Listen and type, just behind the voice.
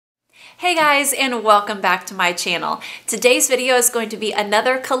Hey guys, and welcome back to my channel. Today's video is going to be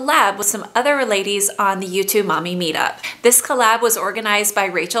another collab with some other ladies on the YouTube Mommy Meetup. This collab was organized by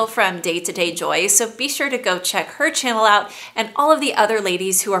Rachel from Day to Day Joy, so be sure to go check her channel out and all of the other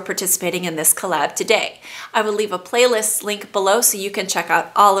ladies who are participating in this collab today. I will leave a playlist link below so you can check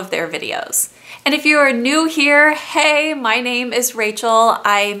out all of their videos. And if you are new here, hey, my name is Rachel.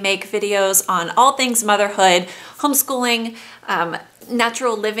 I make videos on all things motherhood, homeschooling,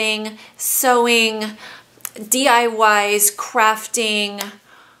 natural living, sewing, DIYs, crafting,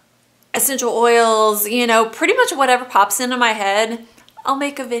 essential oils, pretty much whatever pops into my head, I'll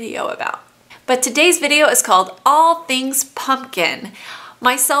make a video about. But today's video is called All Things Pumpkin.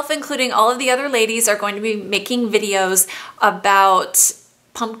 Myself, including all of the other ladies, are going to be making videos about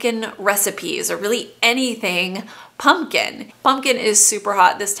pumpkin recipes, or really anything pumpkin. Pumpkin is super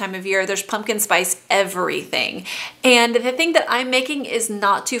hot this time of year. There's pumpkin spice everything. And the thing that I'm making is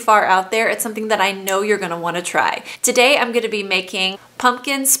not too far out there. It's something that I know you're gonna wanna try. Today I'm gonna be making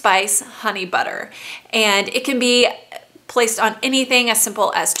pumpkin spice honey butter. And it can be placed on anything as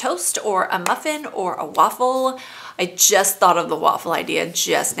simple as toast or a muffin or a waffle. I just thought of the waffle idea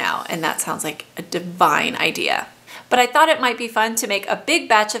just now, and that sounds like a divine idea. But I thought it might be fun to make a big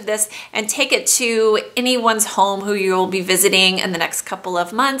batch of this and take it to anyone's home who you'll be visiting in the next couple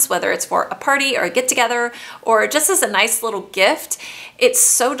of months, whether it's for a party or a get together or just as a nice little gift. It's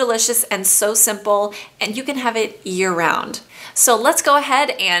so delicious and so simple, and you can have it year round. So let's go ahead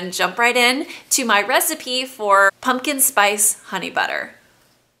and jump right in to my recipe for pumpkin spice honey butter.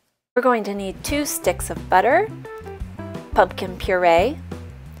 We're going to need 2 sticks of butter, pumpkin puree,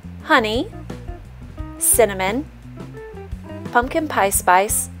 honey, cinnamon, pumpkin pie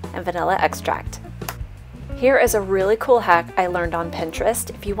spice, and vanilla extract. Here is a really cool hack I learned on Pinterest.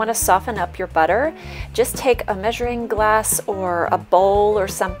 If you want to soften up your butter, just take a measuring glass or a bowl or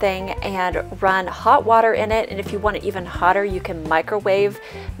something and run hot water in it. And if you want it even hotter, you can microwave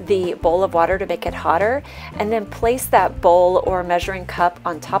the bowl of water to make it hotter, and then place that bowl or measuring cup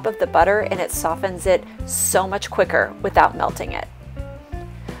on top of the butter, and it softens it so much quicker without melting it.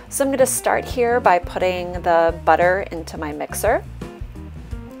 So I'm going to start here by putting the butter into my mixer.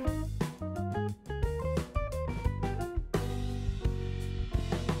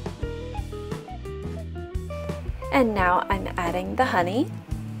 And now I'm adding the honey.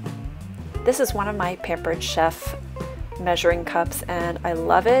 This is one of my Pampered Chef measuring cups, and I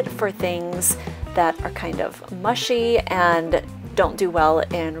love it for things that are kind of mushy and don't do well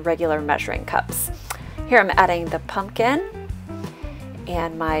in regular measuring cups. Here I'm adding the pumpkin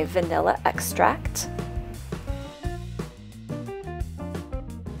and my vanilla extract.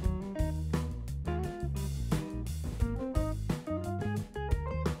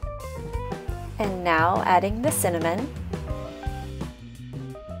 And now adding the cinnamon.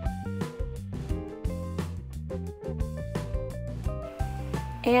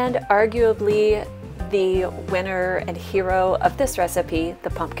 And arguably the winner and hero of this recipe, the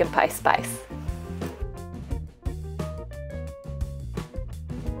pumpkin pie spice.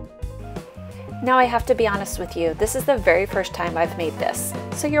 Now I have to be honest with you, this is the very first time I've made this.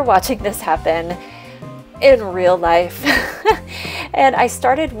 So you're watching this happen in real life. And I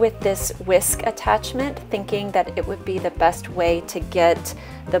started with this whisk attachment thinking that it would be the best way to get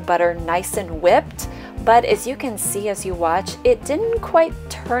the butter nice and whipped. But as you can see as you watch, it didn't quite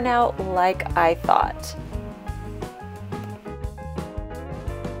turn out like I thought.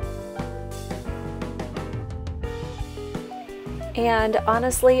 And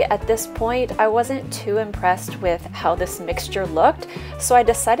honestly, at this point, I wasn't too impressed with how this mixture looked, so I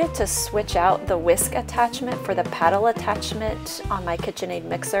decided to switch out the whisk attachment for the paddle attachment on my KitchenAid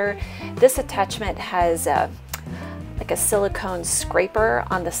mixer. This attachment has like a silicone scraper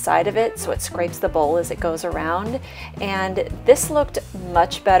on the side of it, so it scrapes the bowl as it goes around. And this looked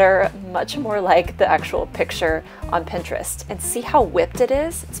much better, much more like the actual picture on Pinterest. And see how whipped it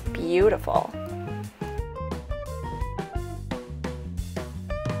is? It's beautiful.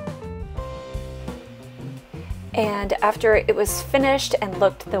 And after it was finished and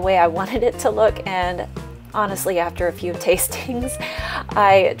looked the way I wanted it to look, and honestly after a few tastings,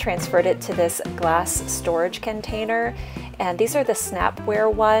 I transferred it to this glass storage container. And these are the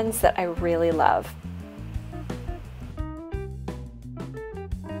Snapware ones that I really love.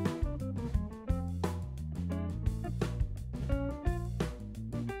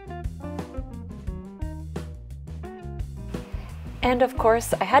 And of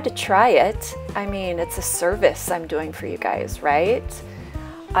course, I had to try it. I mean, it's a service I'm doing for you guys, right?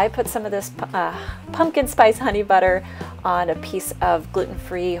 I put some of this pumpkin spice honey butter on a piece of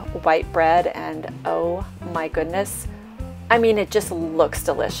gluten-free white bread, and oh my goodness, I mean, it just looks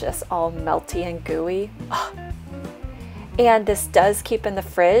delicious, all melty and gooey. Oh. And this does keep in the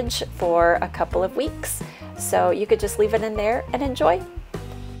fridge for a couple of weeks, so you could just leave it in there and enjoy.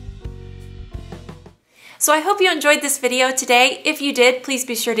 So I hope you enjoyed this video today. If you did, please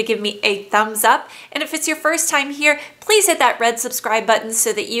be sure to give me a thumbs up. And if it's your first time here, please hit that red subscribe button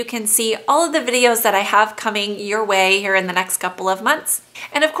so that you can see all of the videos that I have coming your way here in the next couple of months.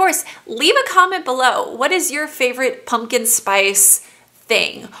 And of course, leave a comment below. What is your favorite pumpkin spice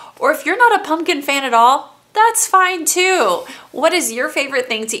thing? Or if you're not a pumpkin fan at all, that's fine too. What is your favorite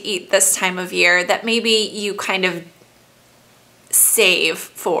thing to eat this time of year that maybe you kind of save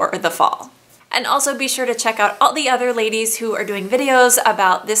for the fall? And also be sure to check out all the other ladies who are doing videos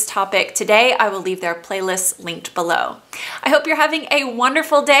about this topic today. I will leave their playlists linked below. I hope you're having a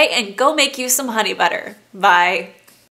wonderful day and go make you some honey butter. Bye.